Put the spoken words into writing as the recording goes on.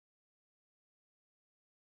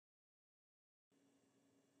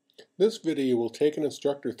This video will take an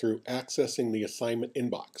instructor through accessing the assignment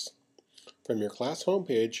inbox. From your class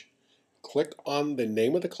homepage, click on the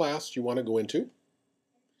name of the class you want to go into,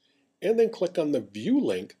 and then click on the View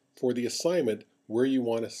link for the assignment where you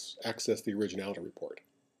want to access the Originality Report.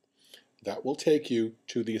 That will take you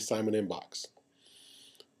to the assignment inbox.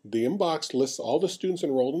 The inbox lists all the students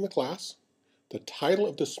enrolled in the class, the title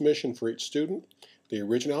of the submission for each student, the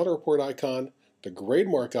Originality Report icon, the grade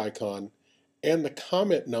mark icon, and the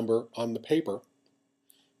comment number on the paper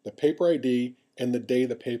ID, and the day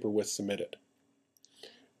the paper was submitted.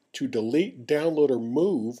 To delete, download, or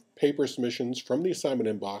move paper submissions from the assignment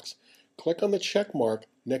inbox, click on the check mark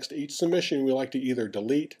next to each submission we like to either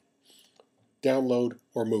delete, download,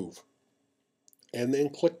 or move. And then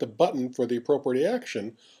click the button for the appropriate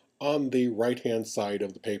action on the right-hand side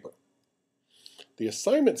of the paper. The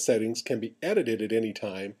assignment settings can be edited at any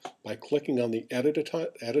time by clicking on the Edit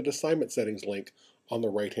Assignment Settings link on the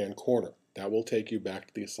right-hand corner. That will take you back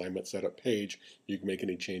to the assignment setup page. You can make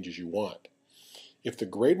any changes you want. If the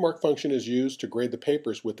grade mark function is used to grade the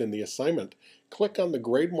papers within the assignment, click on the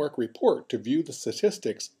grade mark report to view the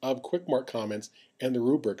statistics of quick mark comments and the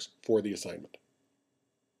rubrics for the assignment.